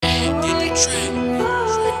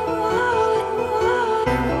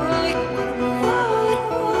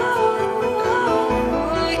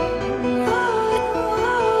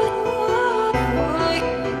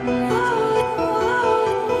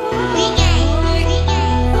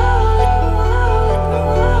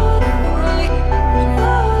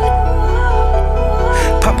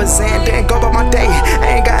Zan, didn't go about my day.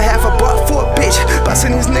 I ain't got half a buck for a bitch.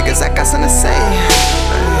 Bustin' these niggas, I got something to say.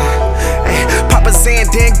 Papa Zan,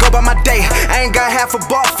 didn't go by my day. I ain't got half a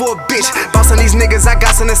buck for a bitch. Bossin' these niggas, I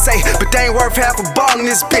got something to say. But they ain't worth half a ball in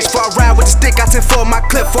this bitch. Before I ride with the stick, I 10 for my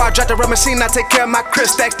clip. Before I drop the rub machine, I take care of my crib.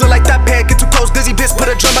 Stacks look like that pad, get too close, dizzy bitch. Put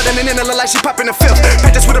a drum out in the look like she poppin' the fifth.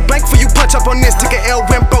 Practice with a blank for you punch up on this. Take an L,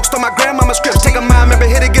 went broke, stole my grandmama scripts. Take a mind member,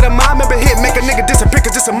 hit it, get a mind member hit. Make a nigga disappear,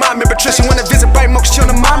 cause this a mind member trick. She wanna visit bright mo, cause she on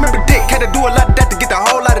the mind member dick. Had to do a lot of that to get the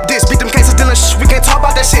whole lot of this. Beat them cases, dealing shh, we can't talk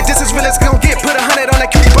about that shit. This is real as gon' get. Put 100 on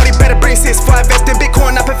that cutie, buddy, better bring 6. Before I invest in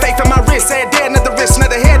Bitcoin, I put faith in my wrist. Said dead, another wrist,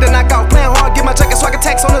 another head to knock out. Playing hard, get my jacket so I can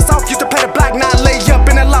tax on us off. Used to pay the block, now I lay up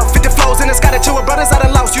in the loft. 50 flows in the sky that you were brothers out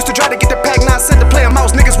of lost. Used to try to get the pack, now I set to play a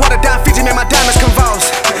mouse. Niggas water down Fiji, made my diamonds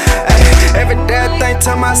convulse. Every day I think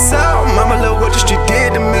to myself, mama, look what the street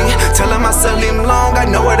did to me. Telling myself, leave them long, I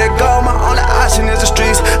know where to go. My only option is the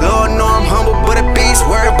streets. Lord know I'm humble, but a beast.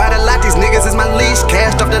 Worried about a lot, these niggas is my leash.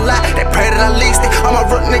 Cashed off the lot, they pray that I lease it. All my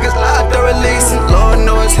rook niggas locked or releasing. Lord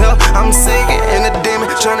know it's hell, I'm sinking in the demon.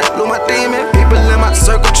 Tryna lose my demon. People in my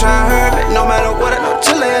circle tryna hurt me. No matter what, I know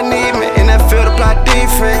Jullio need me. In that field, apply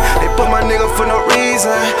defense. They put my nigga for no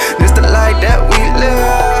reason. This the life that we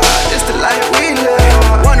live. This the life we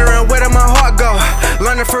live. Wondering where did my heart go?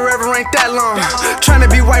 Learning forever ain't that long. Trying to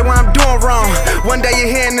be right while I'm doing wrong. One day you're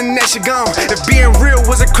here and the next you're gone. If being real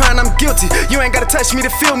was a crime, I'm guilty. You ain't gotta touch me to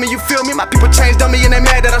feel me, you feel me? My people changed on me and they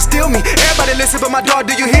mad that I steal me. Everybody listen but my dog,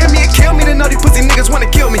 do you hear me? It kill me to know these pussy niggas wanna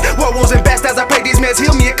kill me. War wolves and bastards, I pray these mans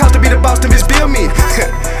heal me. It costs to be the boss to misbuild me.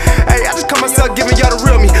 Hey, I just call myself giving y'all the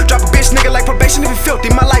real me. Drop a bitch nigga like probation if you filthy.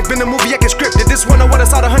 My life been a movie, I get scripted. This one on what I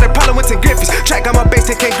saw the 100 Parliaments and Griffies. Track on my base,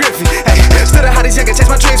 they can't Griffy. Hey, stood at how these youngin' chase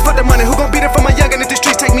my dreams, fuck the money. Who gon' beat it for my youngin' if the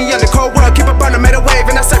streets take me under? Cold world, keep it burning, made a wave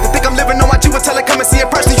and I circle. Think I'm living on my G until I come and see a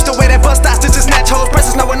person. Used to wear that bus stops, just snatch hoes.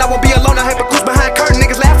 Presses knowing I won't be alone. I hypocrites behind curtain.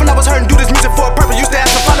 Niggas laughing, I was hurting. Do this music for a purpose. Used to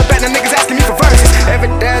ask for follow back, and niggas asking me for verses.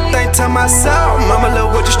 Every day I think to myself, mama,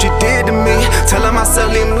 look what the street did to me. Telling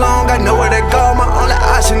myself, leave them long, I know where to go. My only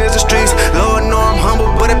option is the streets. Lord know I'm humble,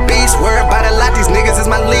 but a beast. Worried about a lot, these niggas is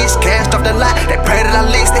my leash. Cashed off the lot, they pray that I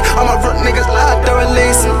leased it. All my rook niggas locked or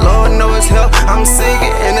releasing. Lord know it's hell, I'm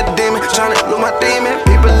sinking in the demon. Tryna lose my demon.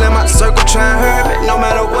 People in my circle tryna hurt me. No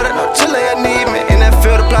matter what, I know Jullio need me. In that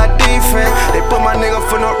field, apply defense. They put my nigga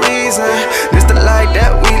for no reason.